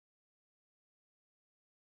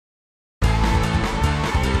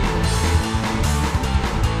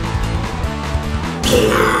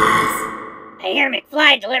hear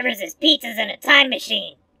McFly delivers his pizzas in a time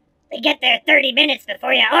machine. They get there 30 minutes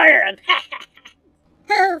before you order them.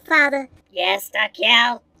 Oh, Father. Yes,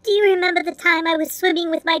 Duckielle? Do you remember the time I was swimming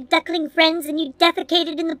with my duckling friends and you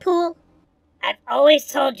defecated in the pool? I've always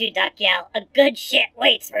told you, Duckielle, a good shit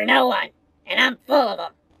waits for no one. And I'm full of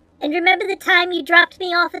them. And remember the time you dropped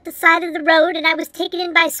me off at the side of the road and I was taken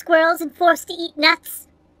in by squirrels and forced to eat nuts?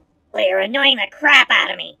 Well, you're annoying the crap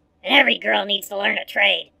out of me. And every girl needs to learn a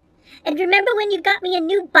trade. And remember when you got me a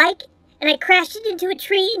new bike and I crashed it into a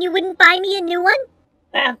tree and you wouldn't buy me a new one?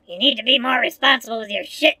 Well, you need to be more responsible with your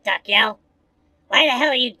shit, Duckielle. Why the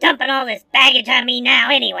hell are you dumping all this baggage on me now,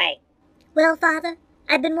 anyway? Well, Father,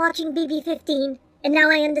 I've been watching BB15, and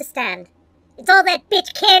now I understand. It's all that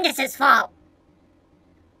bitch Candace's fault.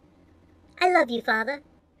 I love you, Father.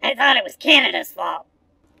 I thought it was Canada's fault.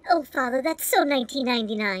 Oh, Father, that's so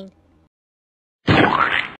 1999.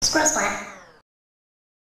 Scroll splat.